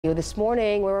This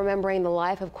morning, we're remembering the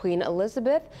life of Queen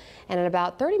Elizabeth, and in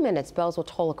about 30 minutes, bells will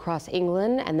toll across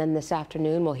England, and then this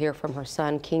afternoon, we'll hear from her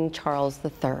son, King Charles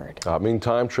III.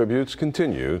 Meantime, tributes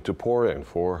continue to pour in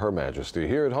for Her Majesty.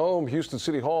 Here at home, Houston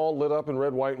City Hall lit up in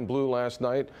red, white, and blue last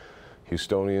night.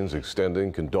 Houstonians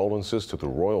extending condolences to the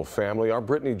royal family. Our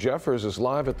Brittany Jeffers is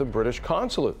live at the British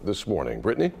Consulate this morning.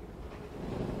 Brittany?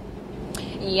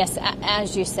 Yes,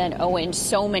 as you said, Owen,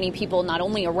 so many people, not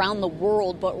only around the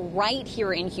world, but right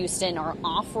here in Houston, are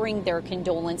offering their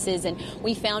condolences. And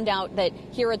we found out that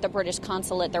here at the British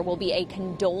Consulate, there will be a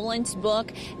condolence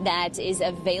book that is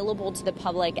available to the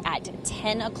public at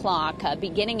 10 o'clock,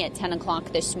 beginning at 10 o'clock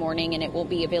this morning, and it will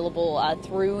be available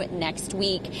through next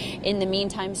week. In the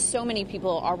meantime, so many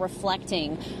people are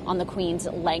reflecting on the Queen's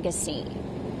legacy.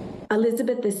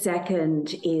 Elizabeth II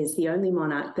is the only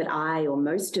monarch that I or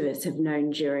most of us have known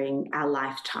during our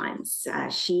lifetimes.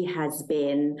 She has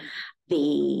been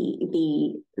an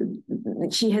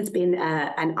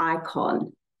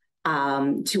icon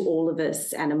to all of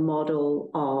us and a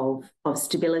model of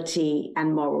stability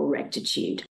and moral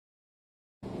rectitude.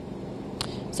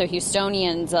 So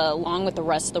Houstonians, along with the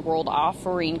rest of the world,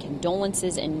 offering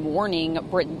condolences and mourning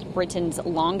Britain's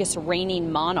longest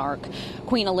reigning monarch.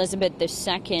 Queen Elizabeth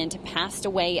II passed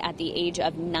away at the age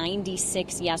of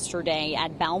 96 yesterday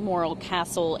at Balmoral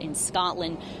Castle in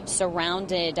Scotland,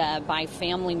 surrounded by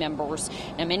family members.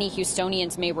 Now, many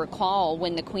Houstonians may recall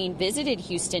when the Queen visited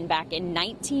Houston back in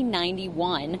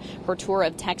 1991. Her tour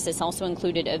of Texas also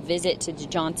included a visit to the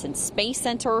Johnson Space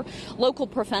Center. Local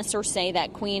professors say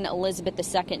that Queen Elizabeth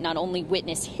II not only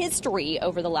witnessed history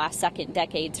over the last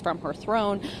decades from her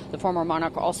throne, the former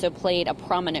monarch also played a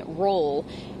prominent role,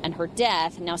 and her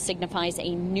death now signifies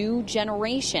a new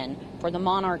generation for the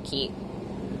monarchy.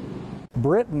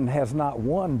 Britain has not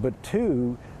one but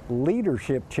two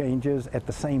leadership changes at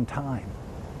the same time,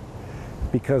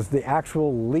 because the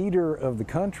actual leader of the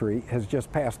country has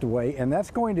just passed away, and that's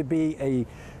going to be a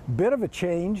bit of a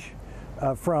change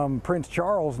from Prince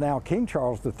Charles, now King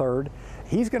Charles III.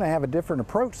 He's going to have a different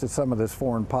approach to some of this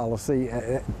foreign policy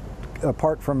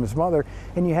apart from his mother,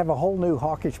 and you have a whole new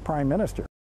hawkish prime minister.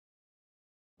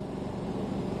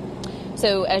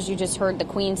 So, as you just heard, the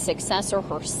Queen's successor,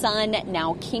 her son,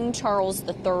 now King Charles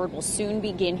III, will soon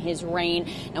begin his reign.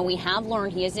 And we have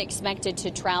learned he is expected to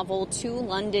travel to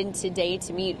London today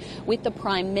to meet with the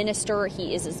Prime Minister.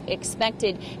 He is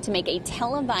expected to make a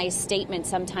televised statement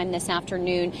sometime this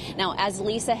afternoon. Now, as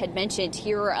Lisa had mentioned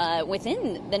here,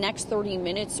 within the next 30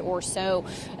 minutes or so,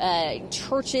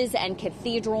 churches and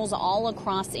cathedrals all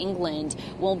across England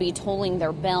will be tolling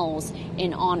their bells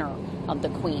in honor of the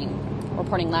Queen.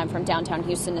 Reporting live from downtown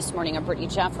Houston this morning, I'm Brittany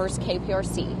Jeffers,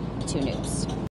 KPRC 2 News.